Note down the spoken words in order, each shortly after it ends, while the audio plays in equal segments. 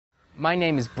My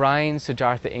name is Braiana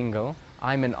Iнгла.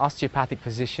 I'm an osteopathic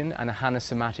physician and a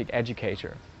somatic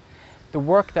educator. The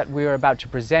work that we are about to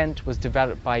present was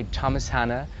developed by Thomas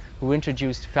Hanna, who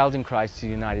introduced Feldenkrais to the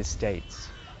United States.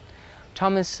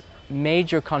 Thomas'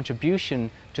 major contribution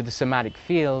to the somatic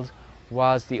field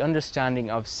was the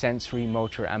understanding of sensory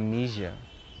motor amnesia.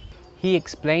 He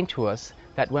explained to us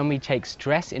that when we take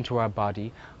stress into our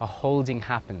body, a holding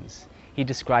happens. He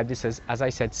described this as I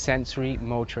said, sensory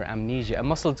motor amnesia. A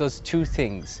muscle does two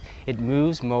things. It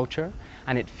moves motor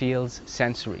and it feels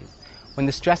sensory. When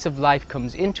the stress of life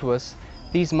comes into us,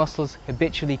 these muscles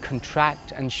habitually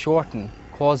contract and shorten,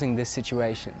 causing this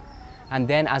situation. And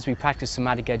then as we practice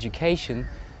somatic education,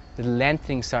 the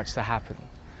lengthening starts to happen.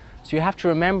 So you have to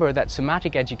remember that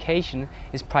somatic education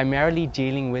is primarily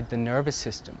dealing with the nervous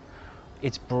system.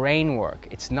 It's brain work,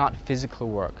 it's not physical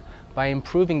work. By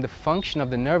improving the function of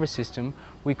the nervous system,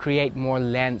 we create more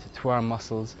length through our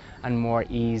muscles and more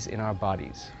ease in our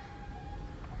bodies.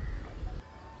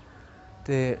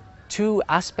 The two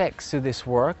aspects to this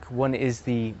work, one is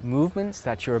the movements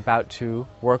that you're about to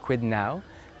work with now.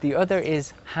 The other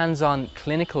is hands-on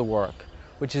clinical work,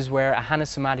 which is where a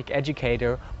somatic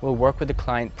educator will work with the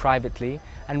client privately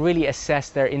and really assess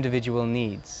their individual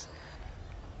needs.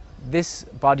 This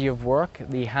body of work,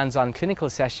 the hands-on clinical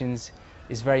sessions,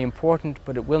 is very important,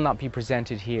 but it will not be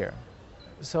presented here.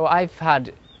 So I've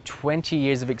had 20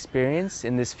 years of experience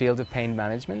in this field of pain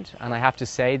management, and I have to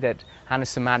say that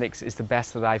somatics is the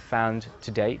best that I've found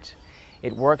to date.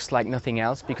 It works like nothing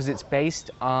else because it's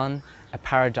based on a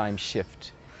paradigm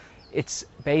shift. It's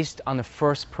based on a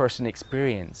first-person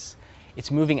experience.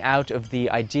 It's moving out of the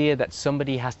idea that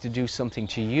somebody has to do something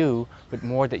to you, but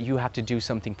more that you have to do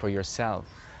something for yourself.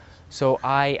 So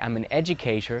I am an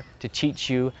educator to teach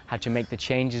you how to make the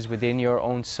changes within your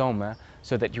own soma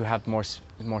so that you have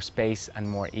more space and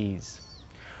more ease.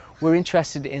 We're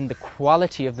interested in the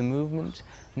quality of the movement,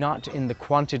 not in the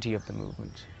quantity of the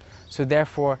movement. So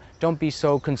therefore, don't be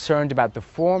so concerned about the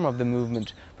form of the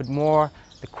movement, but more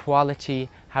the quality,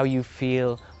 how you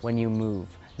feel when you move.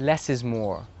 Less is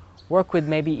more. Work with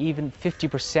maybe even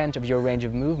 50% of your range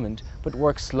of movement, but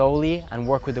work slowly and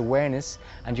work with awareness,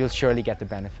 and you'll surely get the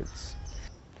benefits.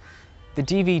 The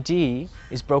DVD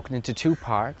is broken into two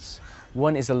parts.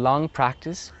 One is a long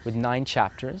practice with 9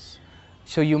 chapters.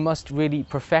 So you must really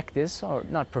perfect this, or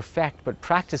not perfect, but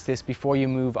practice this before you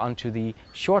move on to the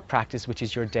short practice, which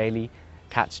is your daily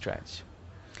cat stretch.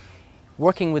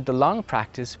 Working with the long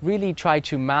practice, really try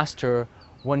to master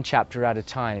one chapter at a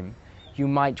time. You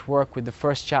might work with the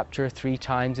first chapter 3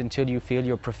 times until you feel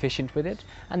you're proficient with it,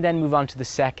 and then move on to the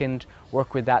second,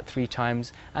 work with that 3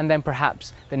 times, and then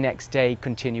perhaps the next day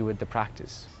continue with the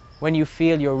practice. When you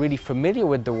feel you're really familiar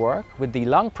with the work, with the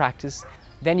long practice,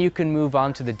 then you can move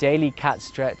on to the daily cat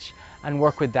stretch and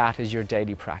work with that as your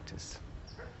daily practice.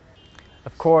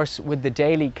 Of course, with the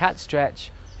daily cat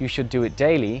stretch, you should do it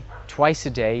daily, twice a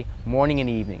day, morning and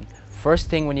evening. First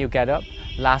thing when you get up,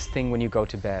 last thing when you go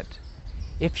to bed.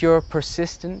 If you're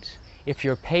persistent, if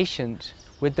you're patient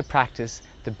with the practice,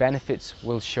 the benefits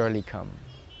will surely come.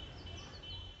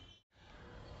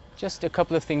 Just a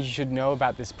couple of things you should know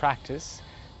about this practice.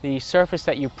 The surface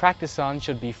that you practice on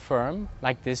should be firm,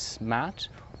 like this mat,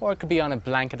 or it could be on a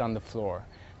blanket on the floor.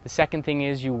 The second thing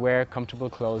is you wear comfortable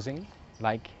clothing,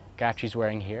 like Gayatri's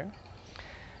wearing here.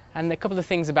 And a couple of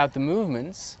things about the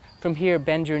movements. From here,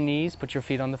 bend your knees, put your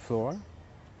feet on the floor.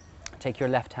 Take your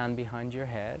left hand behind your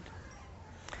head.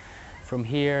 From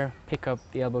here, pick up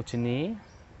the elbow to knee.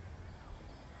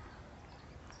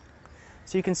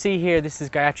 So you can see here, this is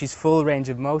Gayatri's full range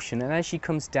of motion, and as she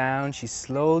comes down, she's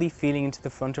slowly feeling into the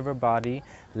front of her body,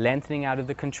 lengthening out of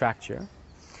the contracture.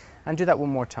 And do that one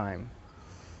more time.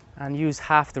 And use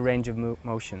half the range of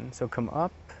motion. So come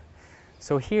up.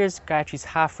 So here's Gayatri's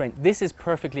half range. This is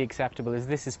perfectly acceptable, as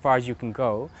this is as far as you can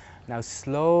go. Now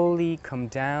slowly come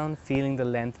down, feeling the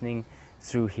lengthening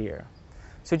through here.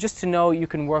 So just to know, you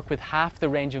can work with half the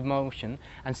range of motion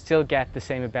and still get the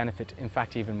same benefit, in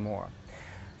fact even more.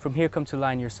 From here, come to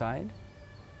line your side.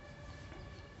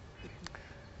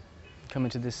 Come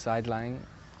into this side lying.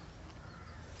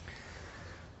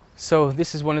 So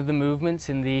this is one of the movements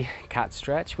in the cat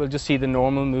stretch. We'll just see the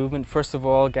normal movement. First of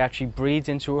all, Gayatri breathes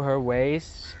into her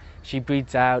waist. She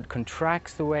breathes out,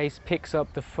 contracts the waist, picks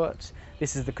up the foot.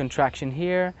 This is the contraction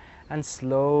here, and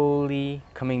slowly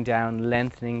coming down,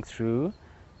 lengthening through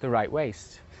the right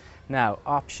waist. Now,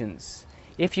 options.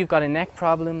 If you've got a neck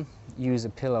problem, use a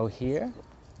pillow here.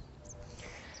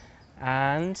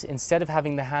 And instead of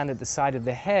having the hand at the side of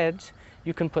the head,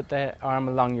 you can put the arm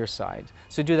along your side.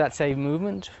 So do that same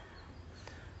movement.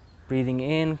 Breathing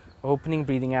in, opening,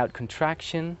 breathing out,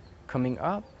 contraction, coming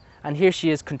up, And here she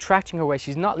is contracting her waist.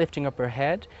 She's not lifting up her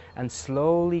head, and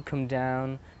slowly come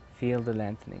down, feel the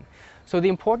lengthening. So the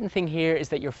important thing here is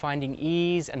that you're finding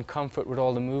ease and comfort with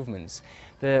all the movements.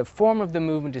 The form of the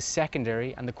movement is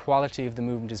secondary and the quality of the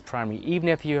movement is primary, even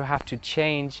if you have to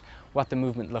change what the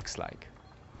movement looks like.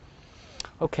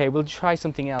 Okay, we'll try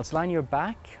something else. Line your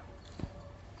back.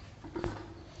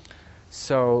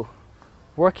 So,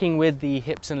 working with the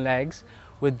hips and legs,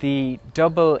 with the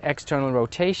double external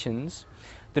rotations,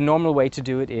 the normal way to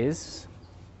do it is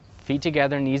feet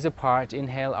together, knees apart,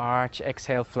 inhale, arch,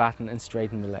 exhale, flatten and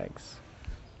straighten the legs.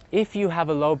 If you have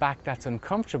a low back that's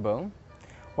uncomfortable,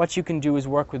 what you can do is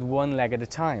work with one leg at a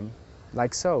time,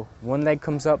 like so. One leg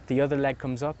comes up, the other leg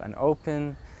comes up, and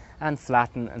open, and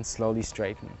flatten, and slowly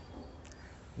straighten.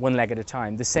 One leg at a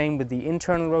time. The same with the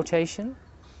internal rotation.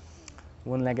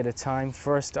 One leg at a time,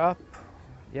 first up,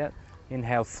 yep.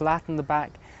 Inhale, flatten the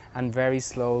back, and very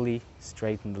slowly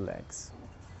straighten the legs.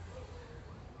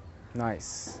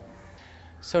 Nice.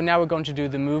 So now we're going to do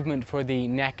the movement for the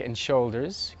neck and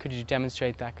shoulders. Could you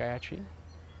demonstrate that, Gayatri?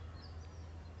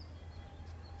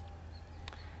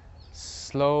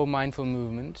 Slow, mindful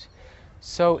movement.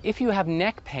 So if you have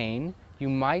neck pain, you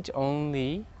might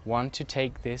only want to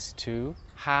take this to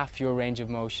half your range of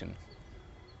motion.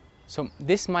 So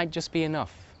this might just be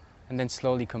enough, and then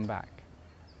slowly come back.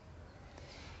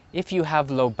 If you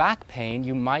have low back pain,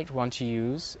 you might want to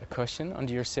use a cushion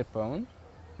under your sit bone.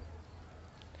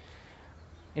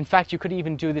 In fact, you could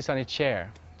even do this on a chair.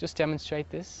 Just demonstrate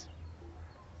this.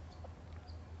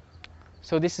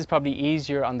 So this is probably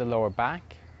easier on the lower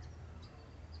back.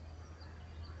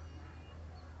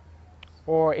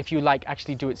 Or if you like,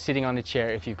 actually do it sitting on a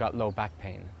chair if you've got low back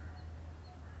pain.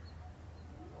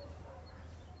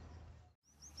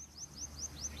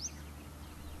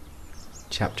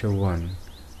 Chapter 1.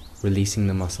 Releasing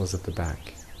the muscles of the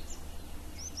back.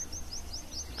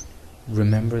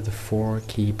 Remember the 4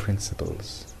 key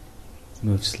principles.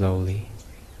 Move slowly.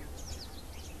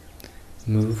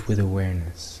 Move with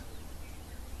awareness.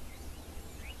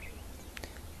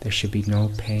 There should be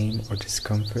no pain or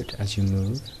discomfort as you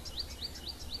move.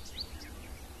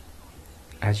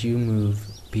 As you move,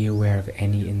 be aware of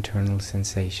any internal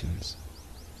sensations.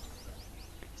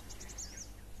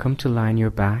 Come to line your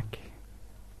back.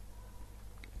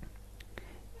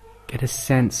 Get a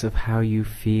sense of how you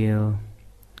feel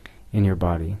in your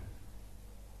body.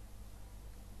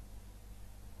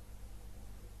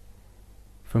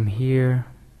 From here,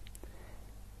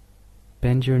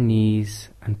 bend your knees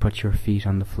and put your feet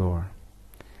on the floor.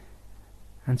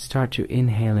 And start to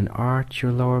inhale and arch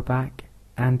your lower back,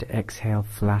 and exhale,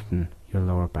 flatten your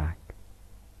lower back.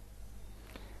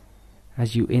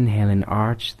 As you inhale and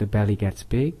arch, the belly gets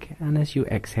big, and as you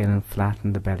exhale and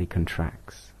flatten, the belly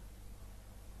contracts.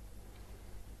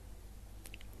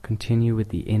 Continue with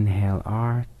the inhale,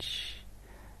 arch,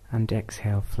 and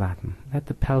exhale, flatten. Let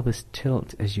the pelvis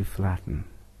tilt as you flatten.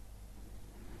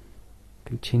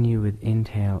 Continue with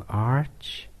inhale,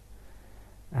 arch,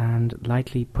 and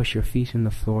lightly push your feet in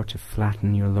the floor to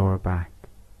flatten your lower back.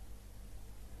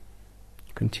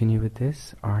 Continue with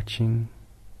this, arching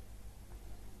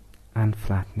and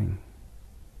flattening.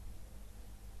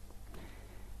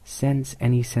 Sense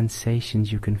any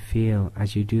sensations you can feel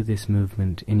as you do this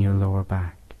movement in your lower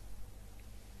back.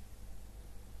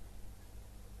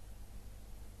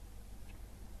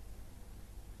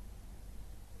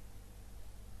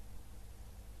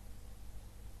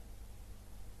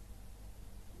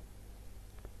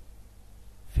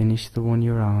 Finish the one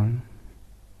you're on.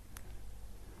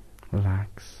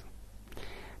 Relax.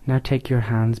 Now take your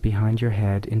hands behind your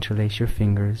head, interlace your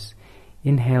fingers.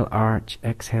 Inhale, arch,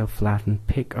 exhale, flatten,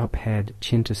 pick up head,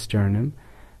 chin to sternum.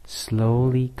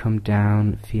 Slowly come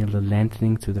down, feel the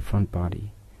lengthening through the front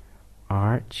body.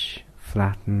 Arch,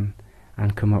 flatten,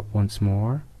 and come up once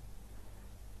more.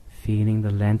 Feeling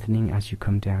the lengthening as you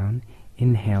come down.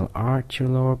 Inhale, arch your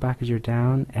lower back as you're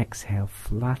down. Exhale,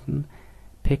 flatten,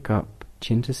 pick up,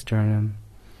 chin to sternum.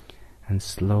 And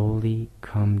slowly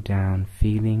come down,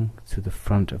 feeling through the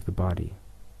front of the body.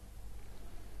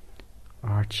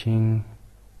 Arching,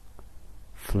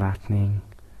 flattening.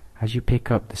 As you pick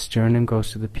up, the sternum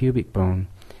goes to the pubic bone,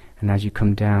 and as you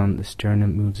come down, the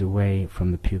sternum moves away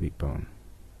from the pubic bone.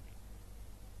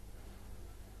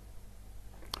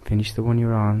 Finish the one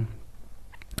you're on.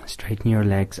 Straighten your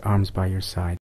legs, arms by your side.